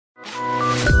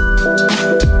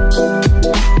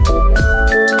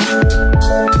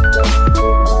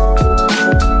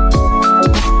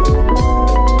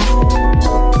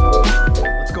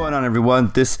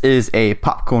everyone. This is a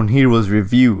Popcorn Heroes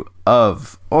review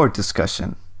of, or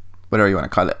discussion, whatever you want to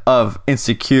call it, of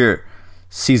Insecure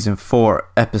Season 4,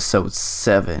 Episode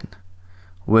 7.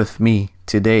 With me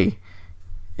today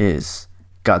is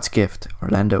God's Gift,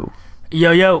 Orlando.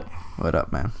 Yo, yo. What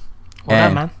up, man? What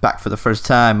up, man? Back for the first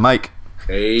time, Mike.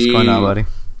 Hey. What's going on, buddy?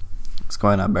 What's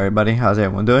going on, everybody? How's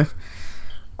everyone doing?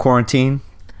 Quarantine?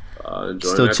 Enjoying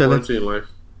Still that chilling? quarantine life.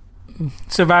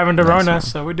 Surviving the Nice Rona, one.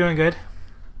 so we're doing good.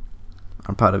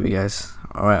 I'm proud of you guys.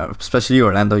 All right, especially you,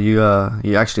 Orlando. You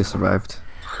actually survived.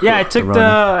 Yeah, I took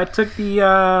Rona.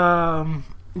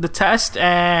 the test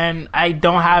and I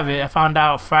don't have it. I found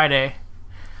out Friday.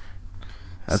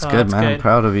 That's So good, that's man. I'm good.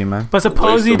 proud of you, man. But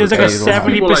supposedly there's like a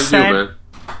People like you,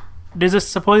 70%.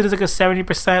 Supposedly there's like a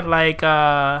 70% like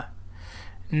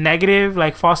negative,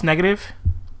 like false negative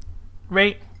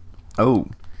rate. Oh.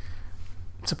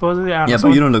 Supposedly, I don't Yeah, know. but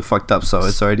you don't look fucked up, so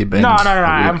it's already been. No, a week.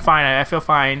 I'm fine. I feel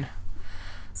fine.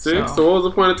 See, so what was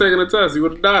the point of taking the test? You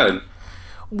would have died.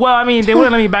 Well, I mean, they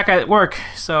wouldn't let me back at work,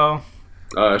 so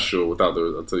Sure,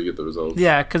 until you get the results.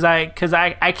 yeah, because I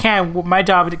can't. My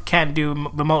job can't do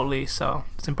remotely, so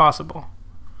it's impossible.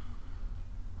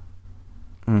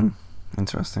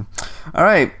 Interesting. All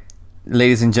right,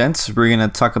 ladies and gents, we're gonna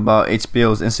talk about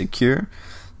HBO's Insecure,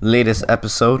 latest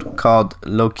episode called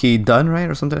Low Key Done, right,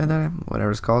 or something like that,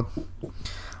 whatever it's called.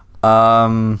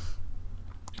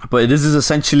 But this is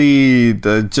essentially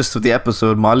the gist of the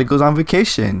episode. Molly goes on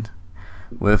vacation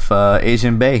with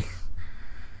Asian Bae,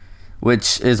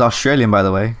 which is Australian, by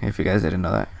the way, if you guys didn't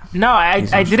know that. No, I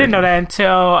didn't know that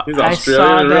until He's I Australian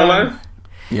saw in them. real life?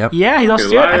 Yep. Yeah, he's Fucking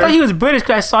Australian. I liar. thought he was British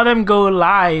because I saw them go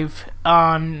live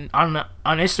on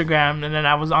Instagram, and then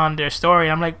I was on their story.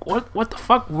 I'm like, what the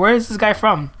fuck? Where is this guy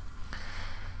from?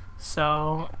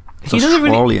 So he doesn't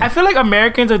really. Australian. I feel like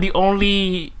Americans are the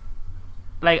only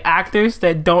like actors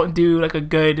that don't do like a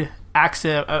good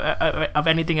accent of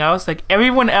anything else. Like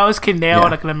everyone else can nail Yeah.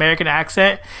 like an American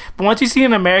accent, but once you see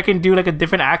an American do like a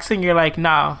different accent, you're like,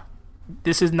 nah,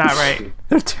 this is not right.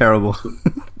 They're terrible.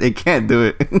 They can't do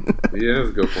it. Yeah, that's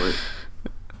a good point.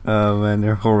 Oh man,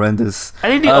 they're horrendous. I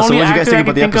think the So only what did you guys actor I think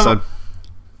about can the think of-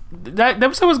 episode? That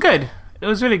episode was good. It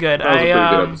was really good. That was a pretty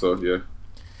good episode, yeah.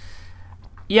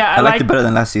 Yeah, I liked it better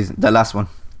than last season. The last one.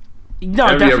 No,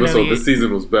 Every definitely. episode this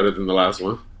season was better than the last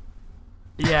one.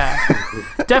 Yeah,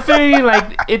 definitely.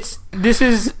 Like this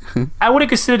is. I wouldn't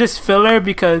consider this filler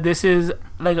because this is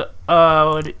like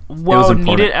a well-needed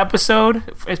important. episode,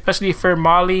 especially for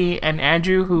Molly and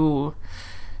Andrew, who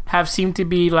have seemed to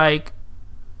be like,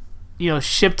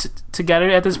 shipped together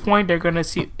at this point. They're gonna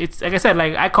see. It's like I said.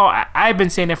 Like I've been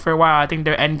saying it for a while. I think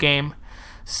they're end game.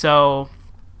 So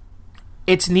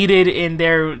it's needed in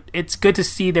their. It's good to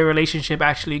see their relationship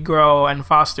actually grow and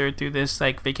foster through this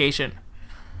like vacation.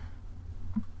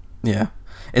 Yeah,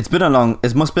 it's been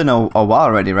it must have been a while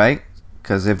already, right?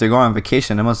 Because if they're going on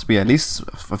vacation, it must be at least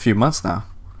a few months now,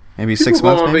 maybe People 6 go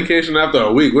months. on Maybe? vacation after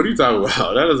a week. What are you talking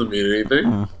about? That doesn't mean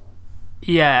anything.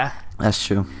 Yeah. That's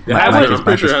true. Yeah, Mike I'm is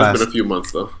pretty sure it has fast. been a few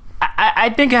months though. I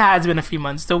think it has been a few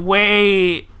months. The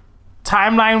way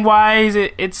timeline wise,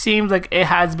 it seems like it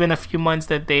has been a few months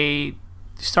that they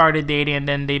started dating and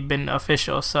then they've been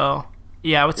official. So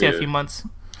yeah, I would say a Yeah. few months.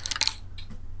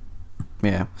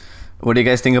 Yeah. What do you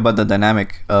guys think about the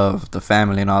dynamic of the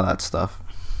family and all that stuff?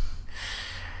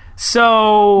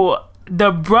 So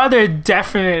the brother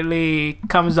definitely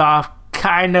comes off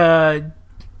kind of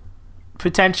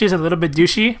pretentious, a little bit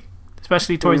douchey,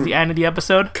 especially towards the end of the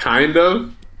episode. Kind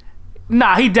of.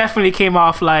 Nah, he definitely came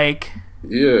off like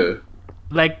Yeah.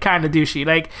 kind of douchey.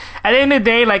 Like at the end of the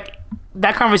day, like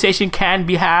that conversation can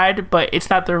be had, but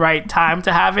it's not the right time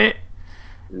to have it.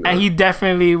 And he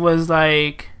definitely was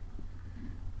like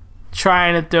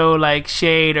trying to throw like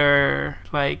shade or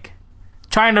like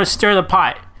trying to stir the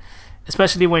pot,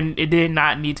 especially when it did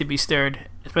not need to be stirred,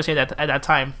 especially at that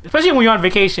time. Especially when you're on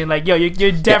vacation, like yo,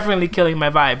 you're definitely killing my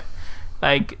vibe.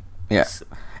 Like Yeah.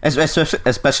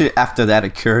 Especially after that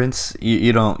occurrence,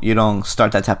 you don't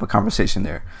start that type of conversation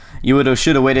there. You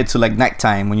should have waited till like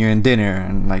nighttime when you're in dinner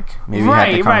and like maybe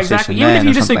had the conversation exactly. then Even if you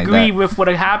or something disagree like with what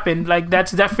had happened, like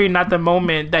that's definitely not the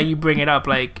moment that you bring it up.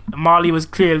 Like Molly was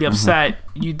clearly upset.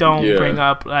 You don't Yeah. bring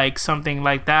up like something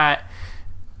like that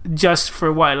just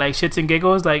for what, like shits and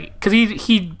giggles, like because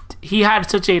he had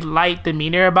such a light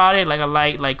demeanor about it, like a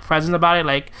light like presence about it.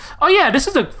 Like, oh yeah, this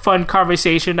is a fun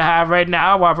conversation to have right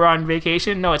now while we're on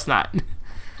vacation. No, it's not.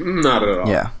 Not at all.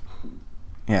 that.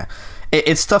 Yeah.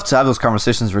 It's tough to have those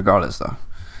conversations regardless though.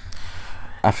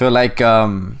 I feel like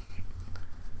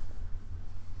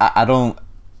I don't.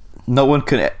 No one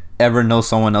could ever know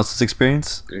someone else's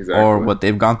experience Exactly. or what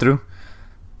they've gone through.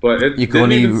 But it You can didn't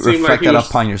only even seem reflect like he that was,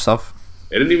 upon yourself.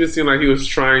 it didn't even seem like he was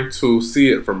trying to see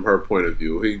it from her point of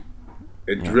view.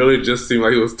 It really just seemed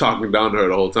like he was talking down to her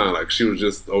the whole time, like she was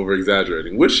just over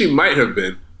exaggerating, which she might have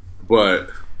been, but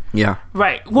yeah,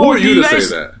 right. Well, who are you to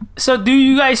say that? So, do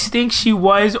you guys think she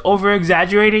was over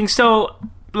exaggerating? So,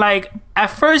 like at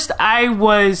first, I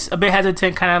was a bit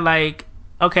hesitant, kind of like,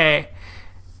 okay,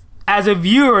 as a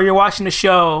viewer, you're watching the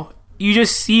show, you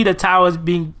just see the towels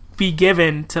be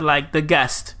given to like the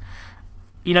guest.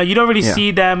 You know, you don't really see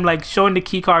them like showing the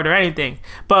key card or anything.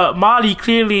 But Molly,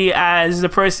 clearly, as the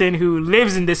person who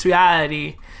lives in this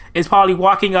reality, is probably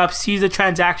walking up, sees the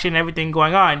transaction, everything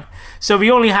going on. So we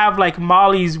only have like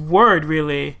Molly's word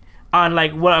really on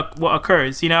like what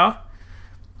occurs, you know.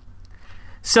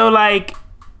 So like,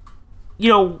 you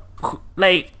know,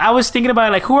 like I was thinking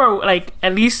about like who are like,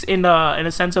 at least in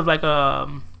a sense of like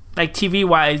TV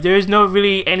wise, there is no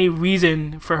really any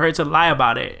reason for her to lie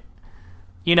about it.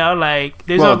 You know, like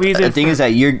there's no reason. The thing is that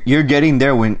you're getting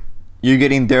there when you're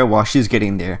getting there while she's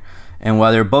getting there, and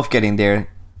while they're both getting there,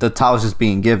 the towel's just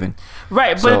being given.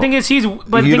 Right, but the thing is, you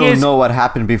don't know what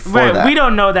happened before that. We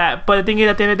don't know that, but the thing is,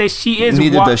 at the end of the day, she is.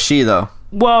 Neither does she, though.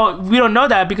 Well, we don't know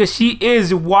that because she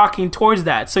is walking towards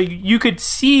that, so you could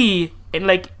see, and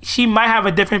like she might have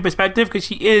a different perspective because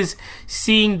she is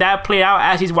seeing that play out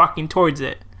as she's walking towards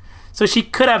it. So she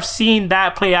could have seen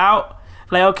that play out.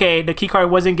 Like, okay, the key card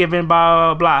wasn't given,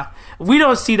 blah, blah, blah. We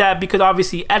don't see that because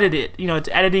obviously edited. You know, it's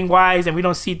editing wise, and we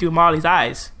don't see through Molly's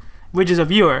eyes, which is a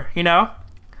viewer, you know?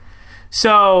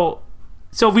 So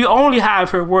we only have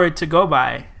her word to go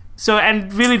by. So,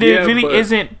 and really, there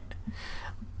isn't...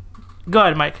 Go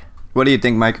ahead, Mike. What do you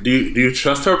think, Mike? Do you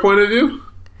trust her point of view?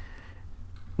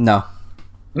 No.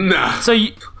 Nah. So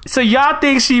y'all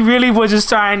think she really was just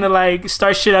trying to, like,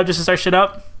 start shit up just to start shit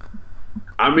up?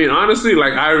 I mean, honestly,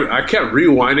 like I kept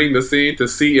rewinding the scene to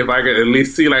see if I could at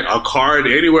least see like a card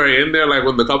anywhere in there, like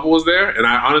when the couple was there, and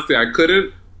I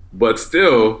couldn't. But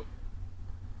still,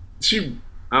 she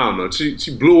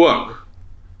blew up.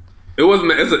 It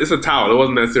wasn't. It's a towel. It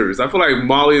wasn't that serious. I feel like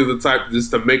Molly is the type just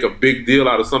to make a big deal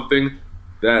out of something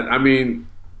that, I mean,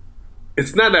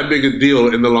 it's not that big a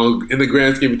deal in the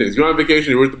grand scheme of things. You're on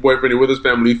vacation, you're with the boyfriend, you're with his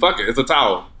family. Fuck it, it's a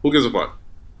towel. Who gives a fuck?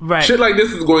 Right. Shit like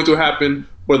this is going to happen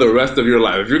for the rest of your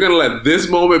life. If you're going to let this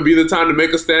moment be the time to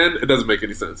make a stand, it doesn't make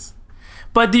any sense.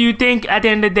 But do you think, at the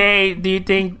end of the day,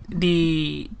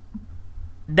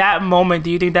 that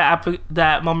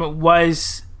moment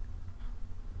was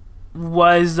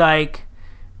like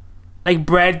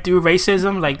bred through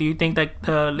racism? Like, do you think that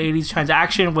the lady's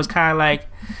transaction was kind of like,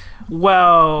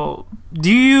 well,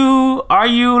 are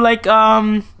you like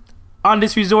on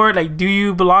this resort? Like, do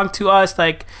you belong to us?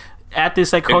 Like, at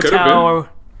this like hotel or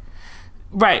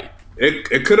right?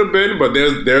 It could have been, but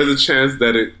there's a chance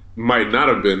that it might not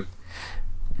have been.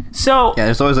 So yeah,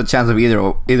 there's always a chance of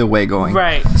either way going.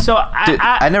 Right. So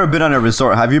I've never been on a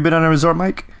resort. Have you been on a resort,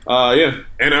 Mike? Yeah.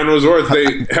 And on resorts,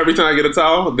 they every time I get a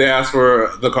towel, they ask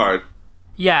for the card.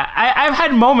 Yeah, I've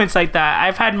had moments like that.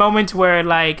 I've had moments where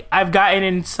like I've gotten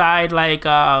inside like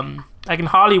in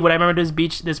Hollywood, I remember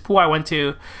this pool I went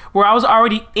to where I was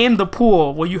already in the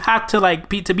pool, where you had to like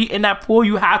to be in that pool,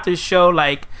 you have to show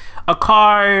like a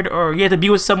card, or you have to be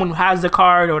with someone who has the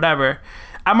card or whatever.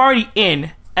 I'm already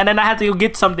in, and then I had to go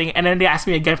get something, and then they asked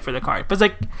me again for the card. But it's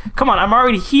like, come on, I'm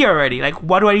already here already. Like,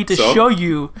 why do I need to show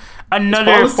you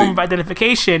another form of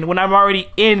identification when I'm already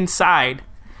inside?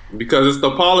 Because it's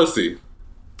the policy.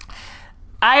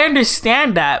 I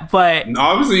understand that, but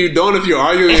obviously you don't. If you're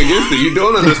arguing against it, you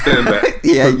don't understand that.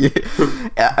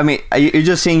 Yeah. I mean, you're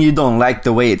just saying you don't like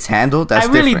the way it's handled. That's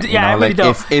different. I really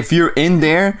don't. If you're in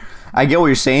there, I get what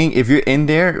you're saying. If you're in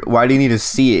there, why do you need to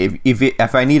see it?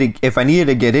 If I needed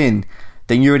to get in,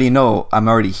 then you already know I'm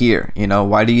already here. You know,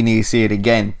 why do you need to see it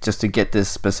again just to get this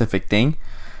specific thing?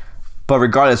 But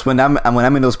regardless, when I'm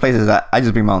in those places, I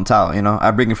just bring my own towel. You know,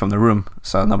 I bring it from the room,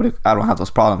 so I don't have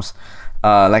those problems.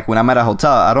 Like when I'm at a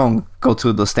hotel, I don't go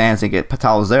to the stands and get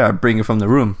towels there. I bring it from the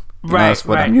room. Right, that's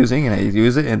what I'm using, and I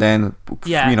use it, and then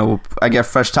I get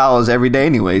fresh towels every day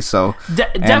anyway. So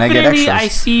definitely, I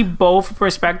see both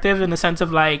perspectives in the sense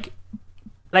of like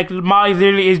Molly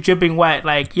literally is dripping wet.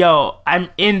 Like, yo, I'm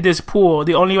in this pool.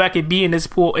 The only way I could be in this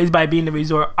pool is by being in the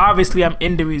resort. Obviously, I'm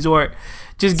in the resort.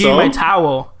 Just give me my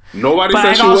towel. Nobody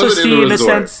said she wasn't in the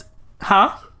resort.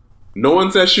 Huh? No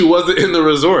one said she wasn't in the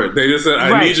resort. They just said,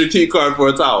 I need your key card for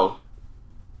a towel.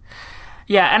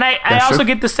 Yeah, and I also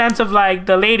get the sense of like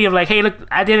the lady of like, hey, look,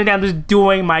 at the end of the day, I'm just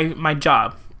doing my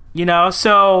job, you know?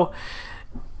 So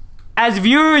as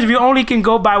viewers, we only can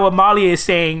go by what Molly is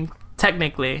saying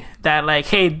technically, that like,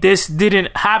 hey, this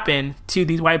didn't happen to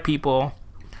these white people.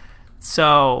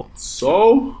 So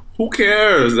who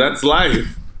cares? That's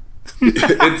life.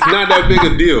 It's not that big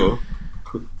a deal.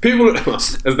 People,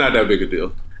 it's not that big a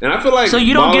deal. And I feel like so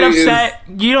you don't get Molly upset.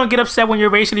 You don't get upset when you're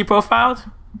racially profiled.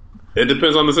 It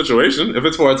depends on the situation. If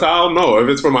it's for a towel, no. If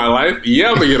it's for my life, yeah,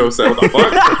 I'm gonna get upset. What the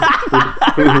fuck?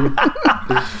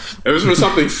 If it's for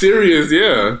something serious,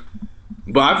 yeah.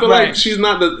 But I feel like she's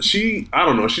not I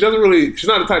don't know. She's not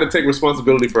the type to take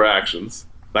responsibility for her actions.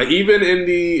 Like even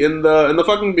in the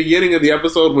fucking beginning of the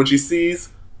episode when she sees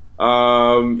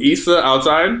Issa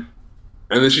outside, and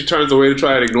then she turns away to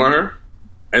try and ignore her,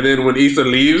 and then when Issa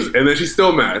leaves, and then she's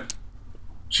still mad.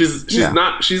 She's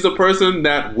a person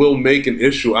that will make an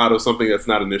issue out of something that's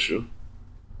not an issue.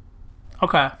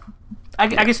 Okay, I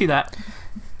can see that.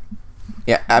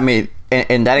 Yeah, I mean,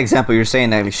 in that example, you're saying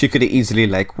that she could have easily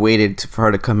like waited for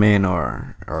her to come in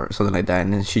or something like that,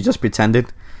 and then she just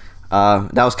pretended.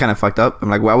 That was kind of fucked up. I'm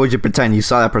like, why would you pretend you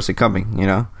saw that person coming? You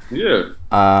know? Yeah.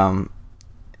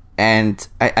 And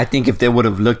I think if they would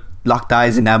have locked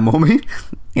eyes in that moment,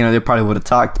 you know, they probably would have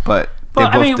talked. But they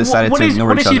both decided to ignore each other.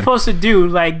 What is she supposed to do?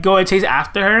 Like, go and chase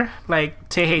after her?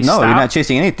 Like, hey, no, stop? You're not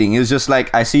chasing anything. It was just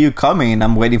like, I see you coming, and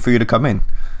I'm waiting for you to come in.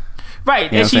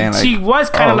 Right, you know and she was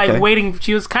kind of okay. like waiting.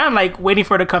 She was kind of like waiting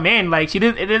for her to come in. Like she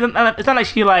didn't. It's not like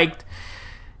she like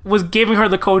was giving her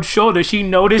the cold shoulder. She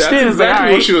noticed That's it. exactly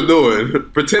like, what she was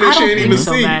doing, pretending she didn't even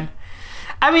see. Man.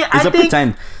 I mean, I think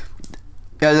pretend.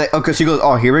 Yeah, like, okay, she goes,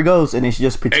 oh, here it goes, and then she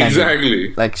just pretended.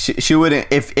 Exactly. Like she wouldn't.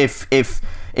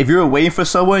 If you were waiting for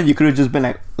someone, you could have just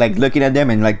been like looking at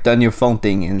them and like done your phone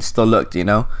thing and still looked, you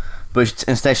know. But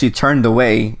instead, she turned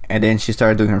away and then she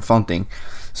started doing her phone thing.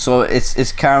 So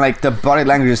it's kind of like the body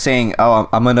language is saying, "Oh,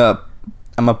 I'm gonna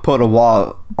put a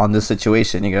wall on this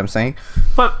situation." You get what I'm saying?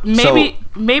 But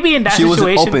maybe in that she situation,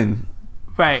 wasn't open.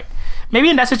 Right? Maybe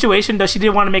in that situation, though, she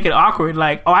didn't want to make it awkward.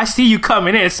 Like, oh, I see you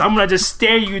coming in, so I'm gonna just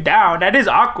stare you down. That is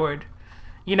awkward.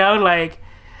 You know, like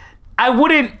I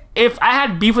wouldn't if I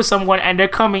had beef with someone and they're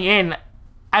coming in.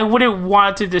 I wouldn't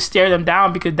want to just stare them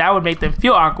down because that would make them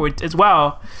feel awkward as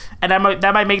well, and that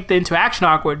might make the interaction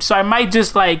awkward. So I might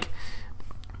just like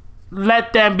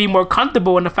let them be more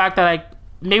comfortable in the fact that like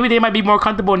maybe they might be more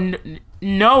comfortable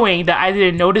knowing that I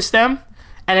didn't notice them,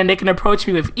 and then they can approach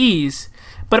me with ease.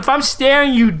 But if I'm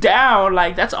staring you down,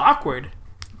 like that's awkward.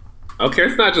 Okay,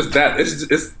 it's not just that.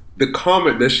 It's the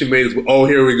comment that she made is, oh,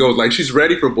 here we go. Like she's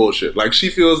ready for bullshit. Like she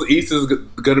feels Issa's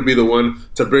gonna be the one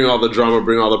to bring all the drama,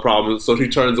 bring all the problems, so she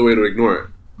turns away to ignore it.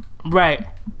 Right.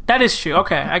 That is true.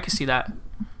 Okay, I can see that.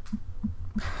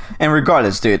 And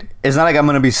regardless, dude, it's not like I'm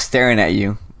gonna be staring at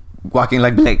you, walking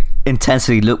like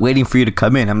intensely, waiting for you to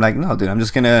come in. I'm like, no, dude, I'm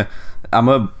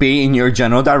gonna be in your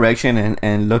general direction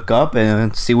and look up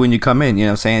and see when you come in. You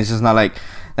know what I'm saying? It's just not like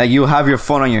you have your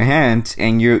phone on your hand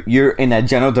and you're in that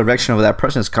general direction where that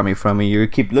person's coming from, and you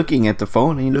keep looking at the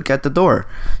phone and you look at the door.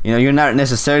 You know, you're not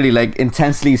necessarily like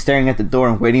intensely staring at the door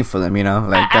and waiting for them. You know,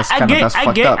 like that's fucked up.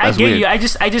 That's get weird. you. I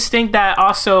just think that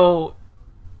also.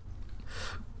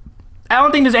 I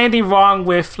don't think there's anything wrong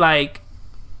with like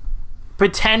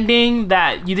pretending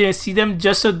that you didn't see them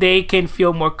just so they can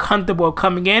feel more comfortable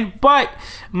coming in. But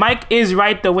Mike is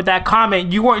right though with that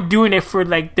comment. You weren't doing it for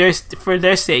like their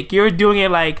sake. You're doing it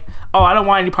like, oh, I don't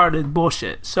want any part of this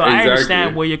bullshit. So exactly. I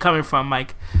understand where you're coming from,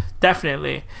 Mike.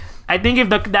 Definitely. I think if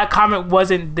that comment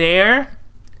wasn't there,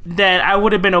 then I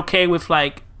would have been okay with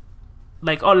like,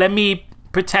 oh, let me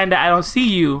pretend that I don't see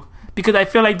you, because I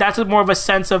feel like that's more of a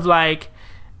sense of like,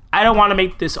 I don't want to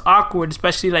make this awkward,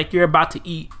 especially like you're about to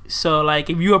eat. So like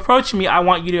if you approach me, I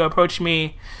want you to approach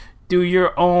me through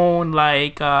your own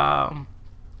like your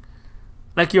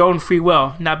own free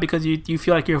will, not because you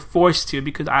feel like you're forced to,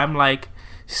 because I'm like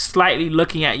slightly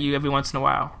looking at you every once in a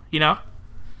while, you know?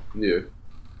 Yeah.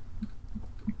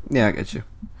 Yeah, I get you.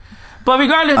 But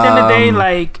regardless, at the end of the day,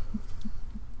 like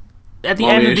at the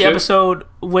end of the episode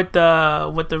with the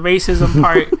racism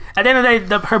part, at the end of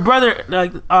the day, her brother,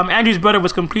 like Andrew's brother,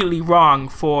 was completely wrong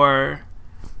for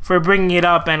bringing it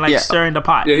up and like stirring the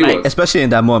pot. Yeah, he was. Especially in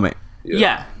that moment.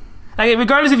 Yeah. Like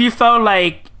regardless if you felt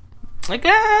like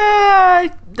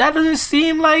that doesn't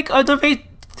seem like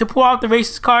to pull out the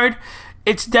racist card,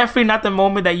 it's definitely not the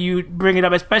moment that you bring it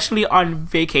up, especially on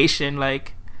vacation.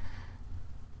 Like,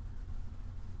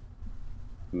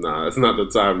 nah, it's not the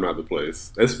time, not the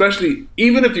place. Especially,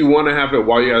 even if you want to have it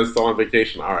while you guys are still on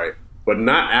vacation, all right. But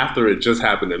not after it just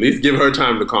happened. At least give her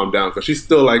time to calm down, because she's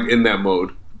still like in that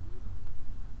mode.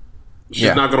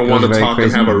 She's not going to want to talk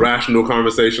and have a rational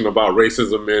conversation about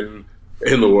racism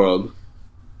in the world.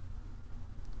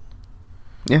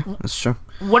 Yeah, that's true.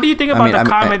 What do you think about the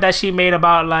comment that she made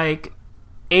about like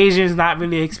Asians not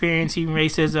really experiencing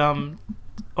racism,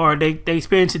 or they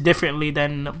experience it differently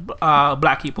than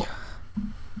black people?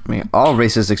 I mean, all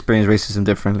races experience racism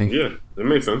differently. Yeah, that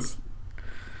makes sense.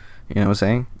 You know what I'm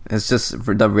saying? It's just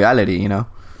the reality, you know?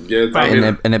 Yeah, it's,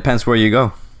 And it depends where you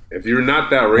go. if you're not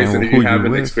that racist, And if who you you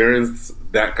haven't with. experienced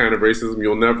that kind of racism,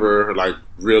 you'll never like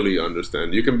really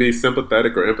understand. You can be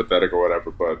sympathetic or empathetic or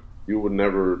whatever, but you would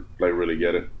never like really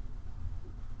get it.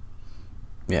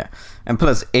 Yeah. And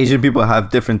plus, Asian people have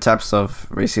different types of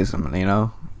racism, you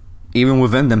know? Even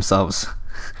within themselves.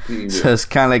 So it's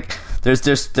kind of like there's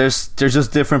just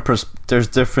different there's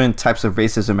different types of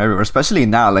racism everywhere, especially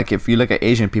now. Like if you look at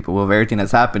Asian people with everything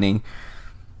that's happening,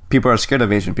 people are scared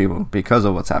of Asian people because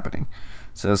of what's happening.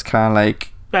 So it's kind of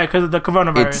like because of the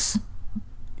coronavirus.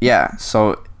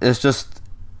 So it's just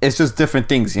different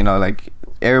things, you know. Like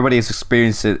everybody's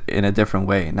experienced it in a different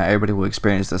way. Not everybody will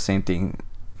experience the same thing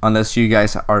unless you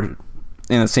guys are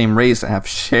in the same race and have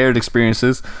shared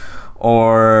experiences,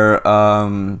 or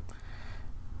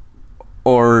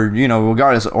you know,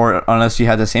 regardless, or unless you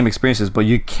had the same experiences, but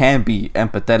you can be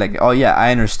empathetic. Oh yeah,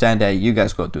 I understand that you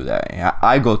guys go through that. Yeah,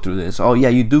 I go through this. Oh yeah,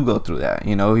 you do go through that.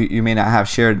 You know, you may not have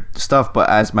shared stuff, but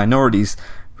as minorities,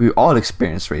 we all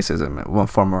experience racism in one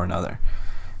form or another.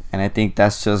 And I think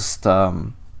that's just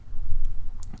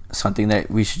something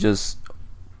that we should just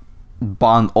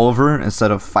bond over instead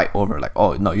of fight over. Like,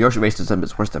 oh no, your racism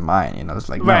is worse than mine. You know, it's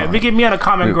like right. no, We can meet on a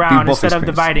common ground instead of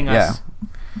dividing us. Yeah.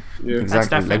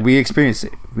 Exactly. Like we experience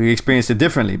it. We experience it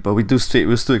differently, but we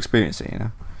still experience it. You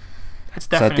know. That's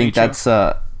definitely so I think true.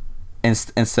 that's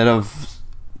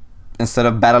instead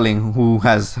of battling who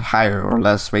has higher or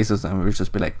less racism, we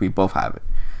just be like, we both have it,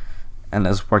 and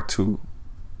let's work to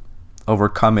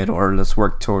overcome it, or let's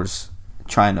work towards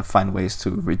trying to find ways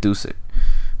to reduce it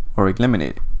or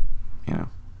eliminate it. You know,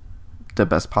 the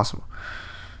best possible.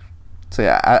 So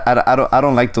yeah, I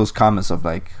don't like those comments of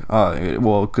like, oh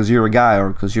well, because you're a guy,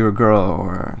 or because you're a girl,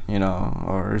 or you know,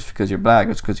 or it's because you're black,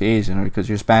 or it's because you're Asian, or because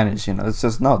you're Spanish. You know, it's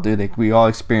just no, dude. Like we all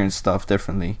experience stuff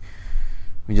differently.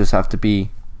 We just have to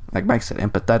be, like Mike said,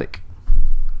 empathetic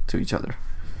to each other.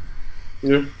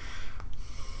 Yeah.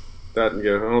 I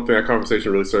don't think that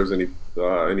conversation really serves any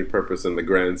purpose in the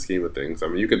grand scheme of things. I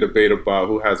mean, you could debate about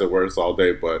who has it worse all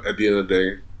day, but at the end of the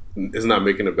day, it's not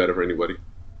making it better for anybody.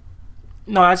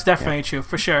 No, that's definitely true,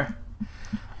 for sure.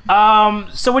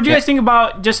 So what do you guys think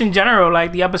about, just in general,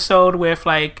 like the episode with,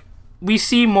 like, we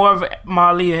see more of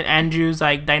Molly and Andrew's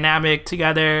like dynamic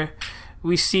together.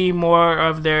 We see more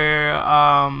of their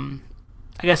I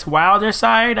guess wilder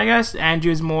side. I guess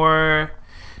Andrew's more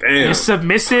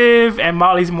submissive, and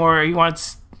Molly's more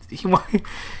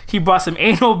he brought some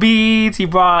anal beads, he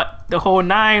brought the whole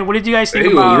nine. What did you guys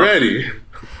think about? He was ready.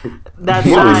 That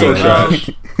Molly's side. so trash.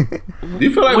 Do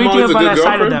you feel like What do you Molly's think a about good that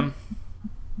side of girlfriend? them?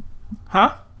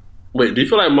 Huh? Wait, do you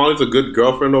feel like Molly's a good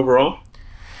girlfriend overall?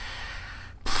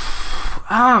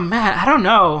 Oh man, I don't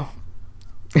know.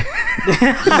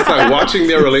 It's like watching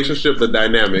their relationship, the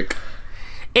dynamic.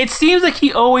 It seems like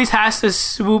he always has to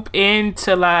swoop in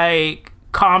to like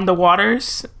calm the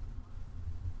waters.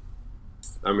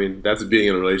 I mean, that's being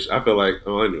in a relationship. I feel like,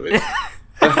 anyway,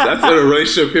 that's in a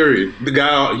relationship. Period. The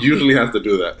guy usually has to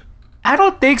do that. I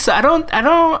don't think so. I don't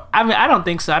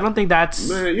think so. I don't think that's...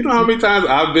 Man, you know how many times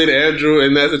I've been Andrew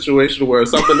in that situation where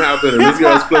something happened and this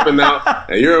guy's flipping out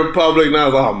and you're in public now.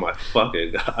 It's like, oh my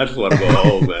fucking God, I just want to go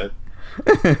home, man.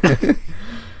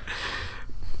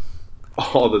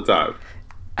 All the time.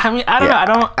 I mean, I don't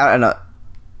know. I don't know.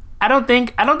 I don't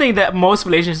think that most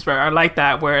relationships are like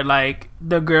that, where like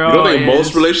the girl. You don't think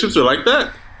most relationships are like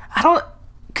that? I don't,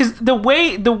 because the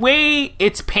way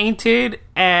it's painted,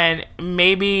 and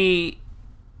maybe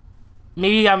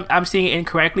I'm seeing it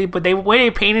incorrectly, but the way they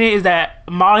painted it is that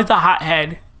Molly's a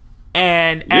hothead,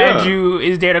 and Andrew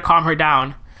is there to calm her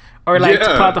down, or like to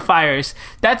put out the fires.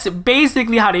 That's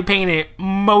basically how they paint it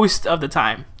most of the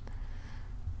time.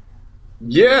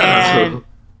 Yeah.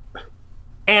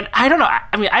 And I don't know.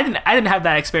 I mean, I didn't have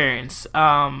that experience.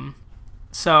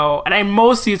 So, and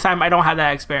most of the time I don't have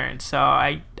that experience. So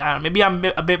I don't know, maybe I'm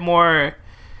a bit more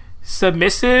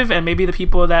submissive, and maybe the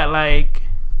people that like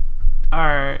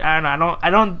are, I don't know. I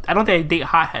don't think I date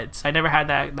hotheads. I never had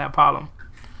that problem.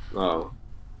 Oh,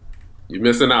 you're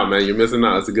missing out, man. You're missing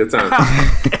out. It's a good time.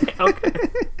 Okay.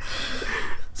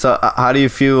 So, how do you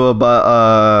feel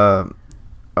about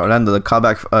Orlando, the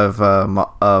callback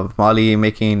of Molly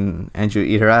making Andrew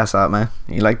eat her ass out, man?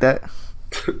 You like that?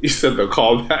 You said the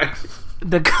callback.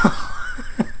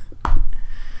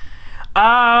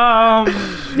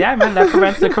 Yeah, man, that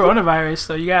prevents the coronavirus.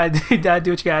 So you gotta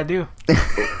do what you gotta do.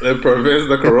 It prevents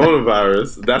the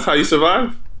coronavirus. That's how you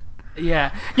survive.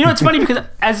 Yeah, you know it's funny because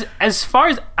as far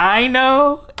as I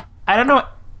know, I don't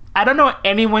know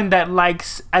anyone that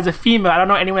likes, as a female, I don't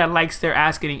know anyone that likes their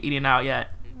ass getting eaten out yet.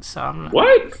 So I'm like,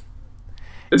 What?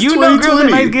 It's you know, girls that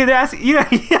 2020. like get ass.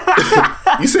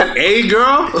 Yeah. You said a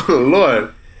girl?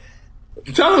 Lord.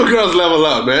 Tell them girls level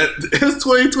up, man. It's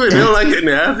 2020. They don't like getting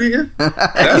their ass eaten?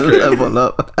 That's crazy. Level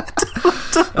up.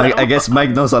 I guess Mike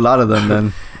knows a lot of them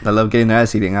then. That love getting their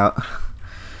ass eating out.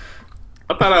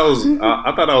 I thought I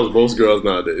was most girls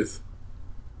nowadays.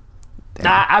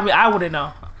 Nah, I mean, I wouldn't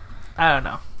know. I don't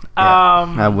know.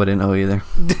 Yeah, I wouldn't know either.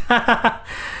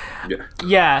 Yeah.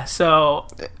 Yeah. So All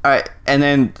right, and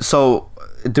then so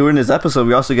during this episode,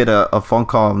 we also get a phone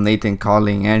call of Nathan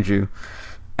calling Andrew,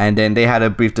 and then they had a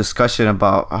brief discussion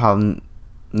about how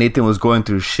Nathan was going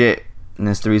through shit, and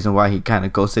that's the reason why he kind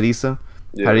of ghosted Issa.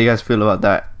 Yeah. How do you guys feel about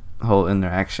that whole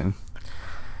interaction?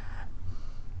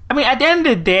 I mean, at the end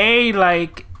of the day,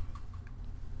 like,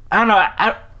 I don't know.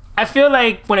 I feel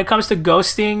like when it comes to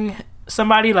ghosting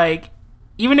somebody, like,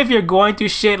 even if you're going through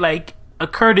shit, like, a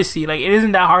courtesy, like, it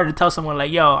isn't that hard to tell someone,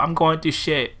 like, yo, I'm going through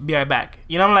shit, be right back.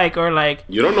 You know, like, or like,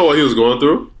 You don't know what he was going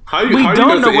through? we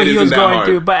don't know what he was going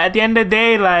through, but at the end of the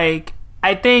day, like,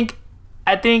 I think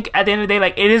at the end of the day,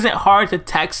 like, it isn't hard to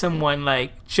text someone,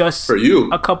 like, just For you.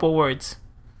 a couple words.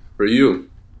 For you.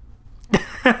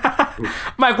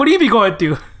 Mike, what do you be going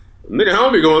through? Nigga, I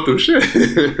don't be going through shit.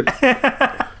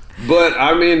 But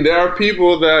I mean, there are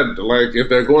people that, like, if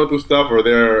they're going through stuff or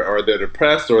they're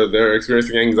depressed or they're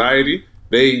experiencing anxiety,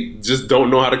 they just don't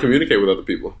know how to communicate with other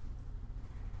people.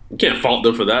 You can't fault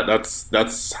them for that.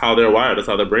 That's how they're wired. That's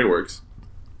how their brain works.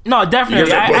 No,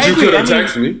 definitely. I you agree. could I have mean,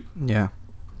 texted me. Yeah.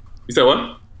 You said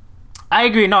what? I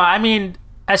agree. No, I mean,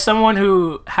 as someone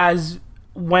who has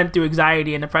went through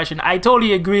anxiety and depression, I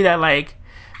totally agree that, like,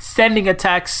 sending a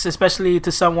text, especially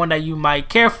to someone that you might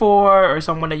care for or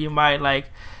someone that you might, like,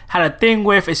 had a thing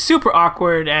with, is super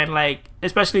awkward. And, like,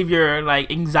 especially if you're,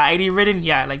 like, anxiety ridden,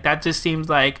 yeah, like, that just seems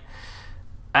like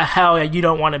a hell that you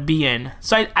don't want to be in.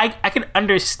 So I can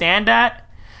understand that.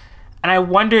 And I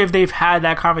wonder if they've had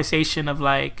that conversation of,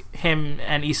 like, him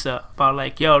and Issa about,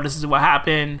 like, yo, this is what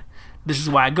happened. This is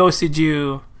why I ghosted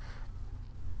you.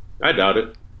 I doubt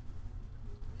it.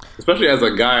 Especially as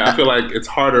a guy, I feel like it's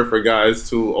harder for guys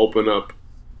to open up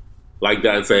like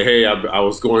that and say, hey, I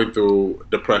was going through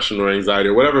depression or anxiety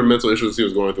or whatever mental issues he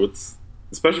was going through. It's,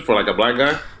 especially for, like, a black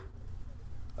guy.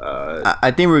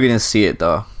 I think we're gonna see it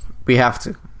though. We have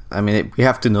to. I mean, we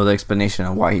have to know the explanation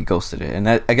of why he ghosted it, and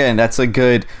that, again, that's a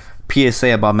good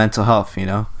PSA about mental health. You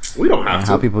know, We don't have and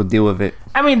to. how people deal with it.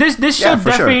 I mean, this show Yeah, for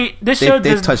definitely sure. this show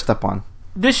They've does, touched upon.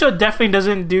 this show definitely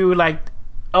doesn't do, like,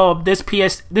 oh, this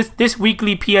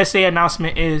weekly PSA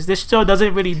announcement is. This show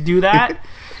doesn't really do that.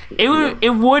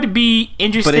 It would be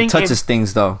interesting. But it touches if,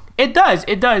 things though. It does,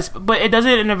 but it does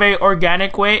it in a very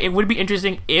organic way. It would be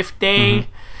interesting if they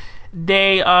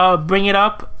bring it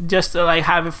up just to, like,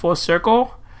 have it full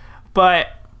circle. But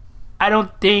I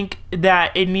don't think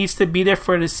that it needs to be there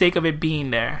for the sake of it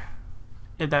being there.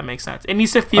 If that makes sense, it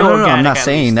needs to feel No, organic. I'm not at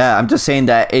saying least. that. I'm just saying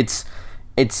that it's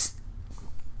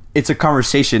a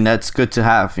conversation that's good to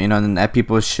have, you know, and that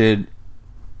people should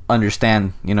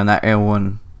understand. You know, not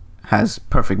everyone has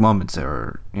perfect moments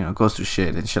or, you know, goes through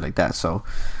shit and shit like that. So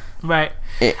Right.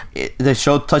 the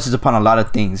show touches upon a lot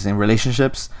of things in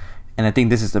relationships, and I think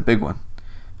this is the big one.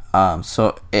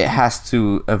 So it has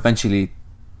to eventually,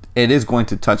 it is going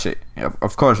to touch it,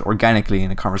 of course, organically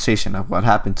in a conversation of what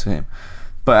happened to him.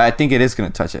 But I think it is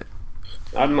going to touch it.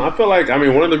 I don't know. I feel like, I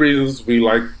mean, one of the reasons we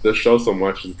like the show so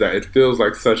much is that it feels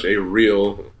like such a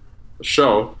real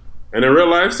show. And in real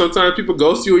life, sometimes people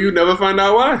ghost you and you never find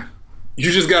out why.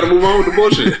 You just got to move on with the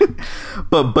bullshit.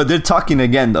 But they're talking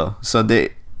again though, so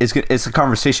it's a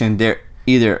conversation they're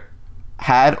either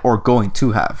had or going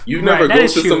to have. You've never Right, that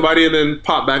is ghosted true. somebody and then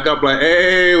pop back up like,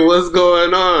 hey, what's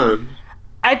going on?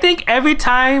 I think every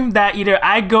time that either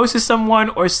I ghosted someone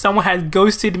or someone has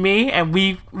ghosted me and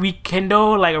we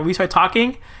rekindle, like, or we start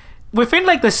talking, within,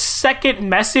 like, the second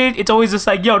message, it's always just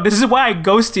like, yo, this is why I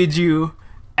ghosted you,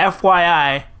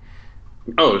 FYI.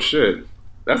 Oh, shit.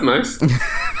 That's nice.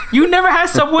 You never had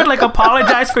someone, like,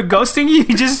 apologize for ghosting you?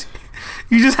 You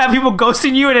just have people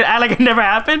ghosting you and it act like it never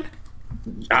happened?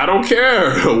 I don't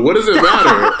care. What does it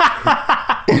matter?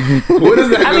 What is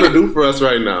that going to do for us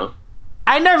right now?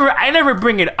 I never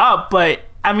bring it up, but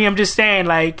I mean, I'm just saying,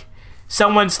 like,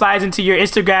 someone slides into your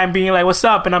Instagram being like, what's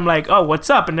up? And I'm like, oh, what's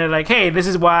up? And they're like, hey, this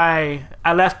is why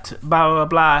I left, blah, blah,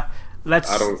 blah. Let's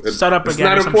start up it's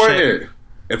again. It's not important.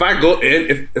 If I go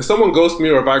in, if someone ghosts me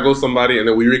or if I ghost somebody and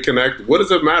then we reconnect, what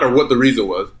does it matter what the reason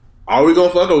was? Are we going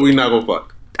to fuck or are we not going to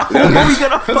fuck? Are we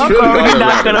gonna fuck really or are we all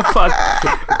not that gonna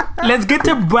fuck? Let's get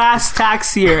to brass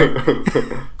tacks here.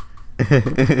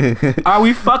 Are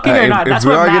we fucking or not? If That's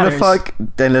we what are matters. gonna fuck,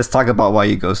 then let's talk about why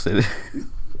you ghosted.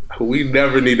 We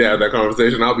never need to have that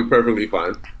conversation. I'll be perfectly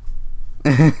fine.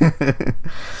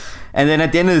 And then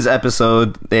at the end of this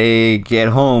episode, they get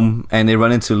home and they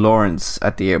run into Lawrence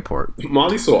at the airport.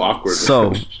 Molly's so awkward.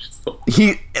 So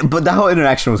but that whole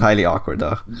interaction was highly awkward,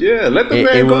 though. Yeah, let the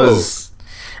man go.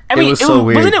 I mean, it was so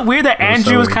weird. Wasn't it weird that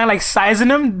Andrew was weird. kind of like sizing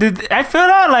him? I feel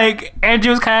that like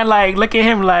Andrew was kind of like looking at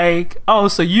him like, oh,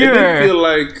 so It you're. did feel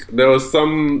like there was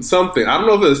something. I don't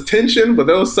know if it was tension, but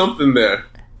there was something there.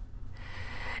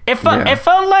 It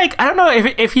felt like, I don't know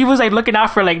if he was like looking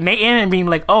out for like Nathan and being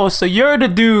like, oh, so you're the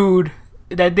dude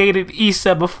that dated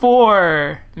Issa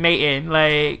before Nathan.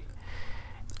 Like,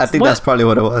 I think that's probably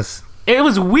what it was. It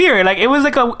was weird. Like it was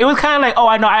kind of like, oh,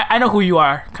 I know who you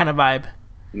are kind of vibe.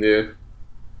 Yeah.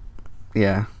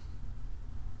 Yeah.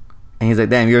 And he's like,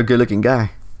 damn, you're a good looking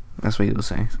guy. That's what he was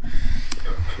saying.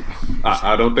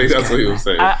 I don't think that's what he was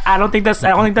saying. I don't think that's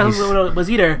what it was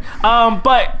either.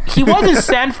 But he was in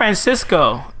San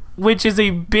Francisco, which is a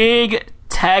big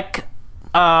tech,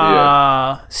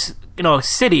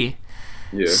 city.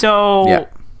 Yeah. So,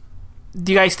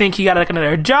 do you guys think he got like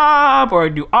another job or a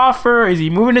new offer? Is he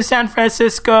moving to San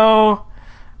Francisco?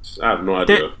 I have no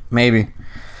idea. Maybe.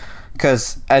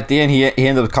 Because at the end, he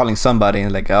ended up calling somebody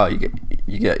and like, oh,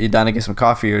 you're down to get some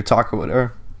coffee or talk or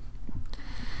whatever.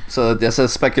 So there's a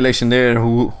speculation there.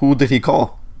 Who did he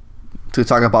call to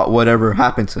talk about whatever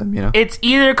happened to him? You know, it's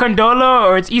either Condola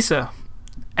or it's Issa,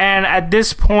 and at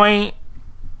this point,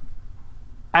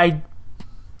 I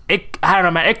don't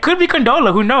know, man. It could be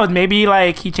Condola. Who knows? Maybe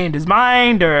like he changed his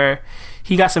mind or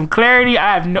he got some clarity.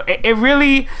 I have no. It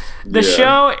really, the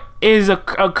show is a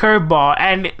curveball,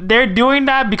 and they're doing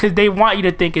that because they want you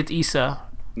to think it's Issa,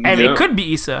 and it could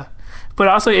be Issa. But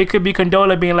also, it could be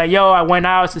Condola being like, yo, I went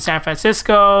out to San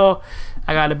Francisco.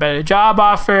 I got a better job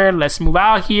offer. Let's move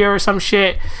out here or some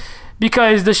shit.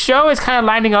 Because the show is kind of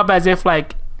lining up as if,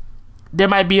 like, there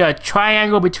might be a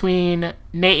triangle between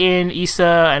Nathan,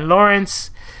 Issa, and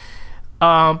Lawrence.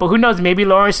 But who knows? Maybe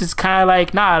Lawrence is kind of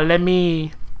like, nah, let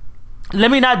me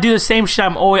not do the same shit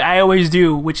I always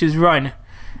do, which is run.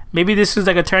 Maybe this is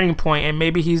like a turning point, and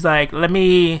maybe he's like, let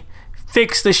me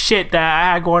fix the shit that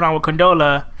I had going on with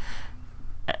Condola.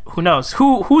 Who knows?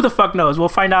 Who the fuck knows? We'll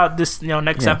find out this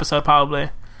next episode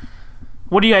probably.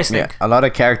 What do you guys think? Yeah, a lot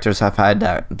of characters have had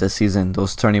that this season.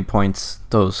 Those turning points,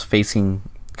 those facing,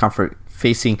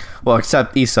 well,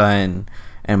 except Issa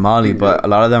and Molly, but a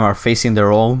lot of them are facing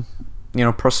their own,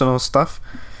 personal stuff.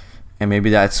 And maybe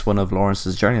that's one of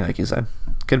Lawrence's journey, like you said.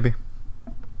 Could be.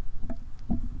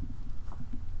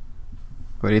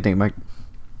 What do you think, Mike?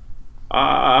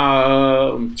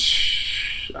 I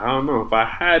don't know. If I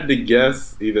had to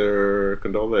guess, either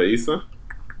Condola or Issa.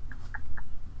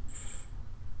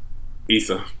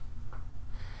 Issa.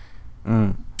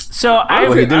 So I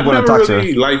never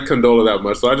really liked Condola that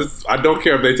much, so I don't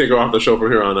care if they take her off the show from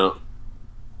here on out.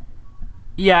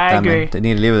 Yeah, I agree. They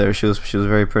need to leave her there. She was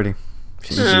very pretty.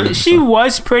 She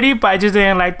was pretty, but I just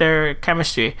didn't like their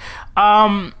chemistry.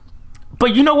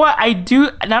 But you know what? I do.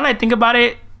 Now that I think about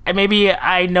it, and maybe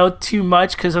I know too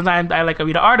much because sometimes I read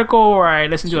an article or I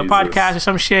listen to a podcast or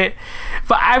some shit.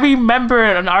 But I remember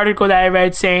an article that I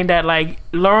read saying that like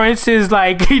Lawrence's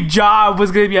like job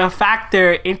was going to be a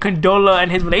factor in Condola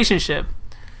and his relationship.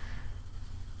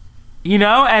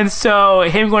 And so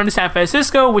him going to San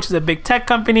Francisco, which is a big tech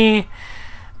company,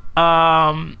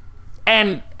 and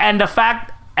the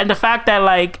fact that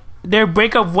like their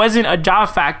breakup wasn't a job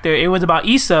factor, it was about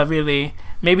Issa really.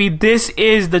 Maybe this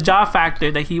is the job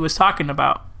factor that he was talking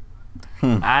about.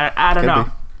 I don't know.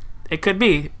 It could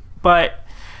be. But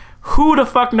who the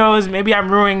fuck knows? Maybe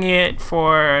I'm ruining it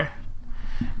for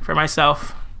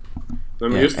myself. I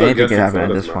mean, you're still anything can happen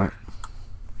at this point.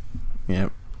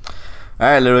 Yep.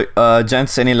 Alright,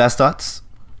 gents, any last thoughts?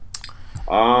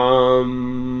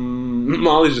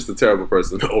 Molly's just a terrible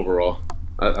person overall.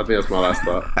 I think that's my last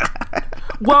thought.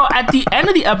 Well, at the end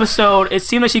of the episode, it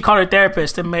seemed like she called her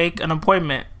therapist to make an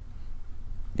appointment.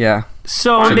 Yeah.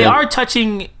 So they are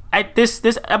touching.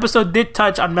 This episode did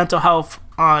touch on mental health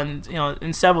on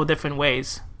in several different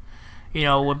ways.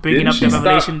 We're bringing up the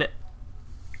revelation that.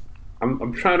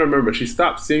 I'm trying to remember. She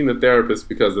stopped seeing the therapist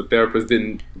because the therapist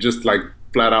didn't just like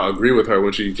flat out agree with her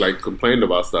when she like complained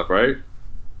about stuff, right?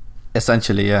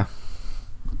 Essentially, yeah.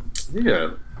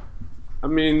 Yeah. I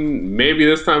mean, maybe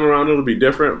this time around it'll be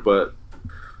different, but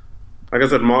like I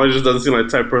said, Molly just doesn't seem like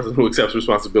the type of person who accepts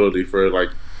responsibility for like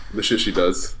the shit she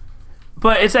does.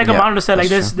 But it's like Amanda said, like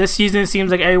this season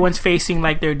seems like everyone's facing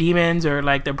like their demons or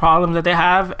like their problems that they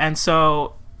have, and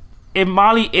so if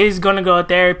Molly is gonna go to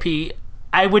therapy,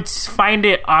 I would find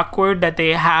it awkward that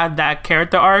they have that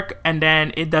character arc and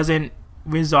then it doesn't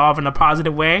resolve in a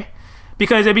positive way,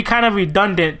 because it'd be kind of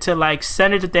redundant to like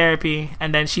send her to therapy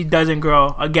and then she doesn't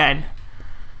grow again.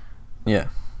 Yeah.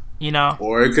 You know.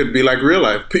 Or it could be like real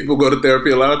life. People go to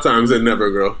therapy a lot of times and never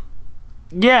grow.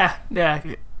 Yeah.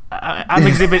 I'm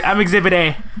exhibit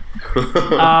A.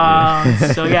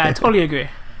 So yeah, I totally agree.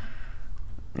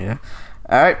 Yeah.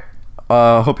 All right.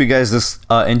 Hope you guys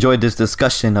enjoyed this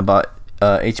discussion about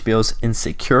HBO's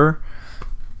Insecure,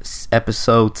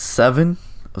 episode 7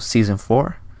 of season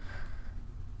 4.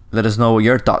 Let us know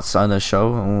your thoughts on the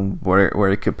show and where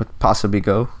it could possibly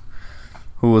go.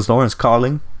 Who was Lawrence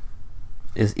calling?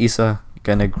 Is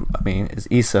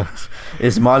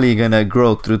Molly gonna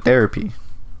grow through therapy?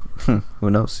 Who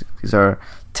knows? These are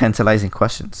tantalizing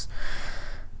questions.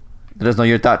 Let us know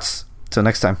your thoughts. Till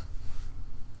next time.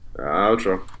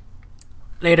 Outro.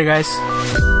 Later, guys.